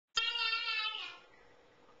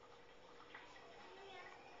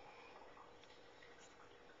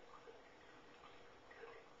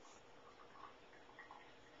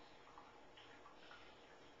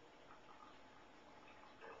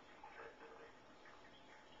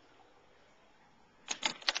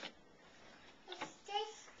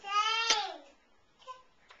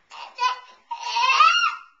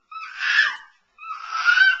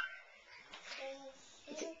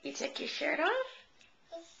took your shirt off?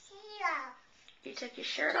 You took your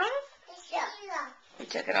shirt off? You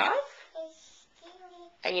took it off?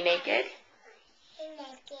 Are you naked?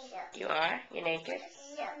 You are? You're naked?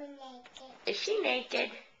 Is she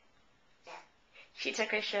naked? She took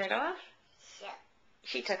her shirt off?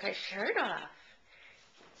 She took her shirt off.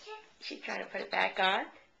 She's trying to put it back on?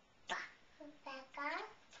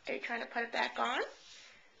 Are you trying to put it back on?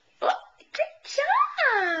 Oh, good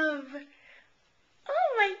job!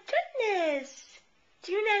 Oh my goodness!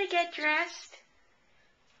 Do you know how to get dressed?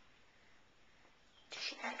 Does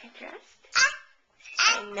she know how to get dressed?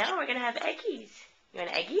 I know, we're going to have eggies. You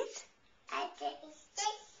want eggies?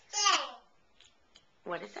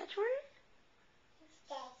 What is that, Jordan?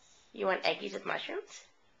 You want eggies with mushrooms?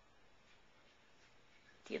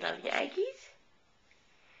 Do you love your eggies?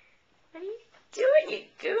 What are you doing, you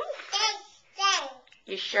goof?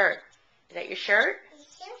 Your shirt. Is that your shirt?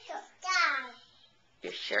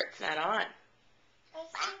 Your shirt's not on.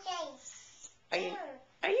 Are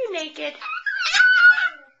you naked?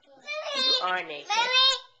 You are naked.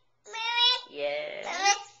 Yes.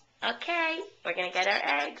 Okay, we're going to get our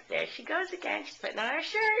eggs. There she goes again. She's putting on her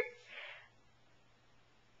shirt.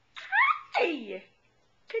 Hi!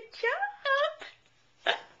 Good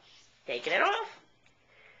job! Taking it off.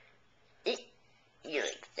 You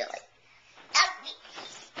look silly.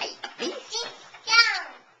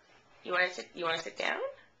 You want to sit down?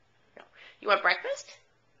 No. You want breakfast?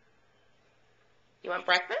 You want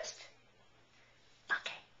breakfast?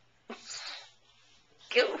 Okay.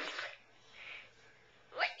 Goof.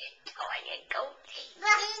 What are you doing, you goofy?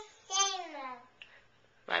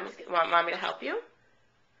 Want mommy to help you?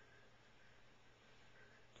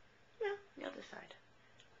 No, the other side.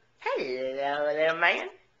 Hello, little man.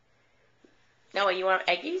 Noah, you want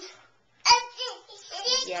eggies?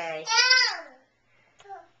 Yay.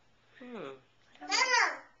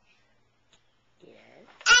 Yes.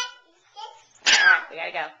 Alright, we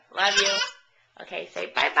gotta go. Love you. Okay, say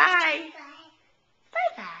bye-bye.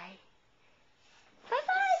 Bye-bye.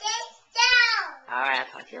 Bye-bye. Alright, I'll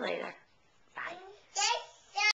talk to you later. Bye.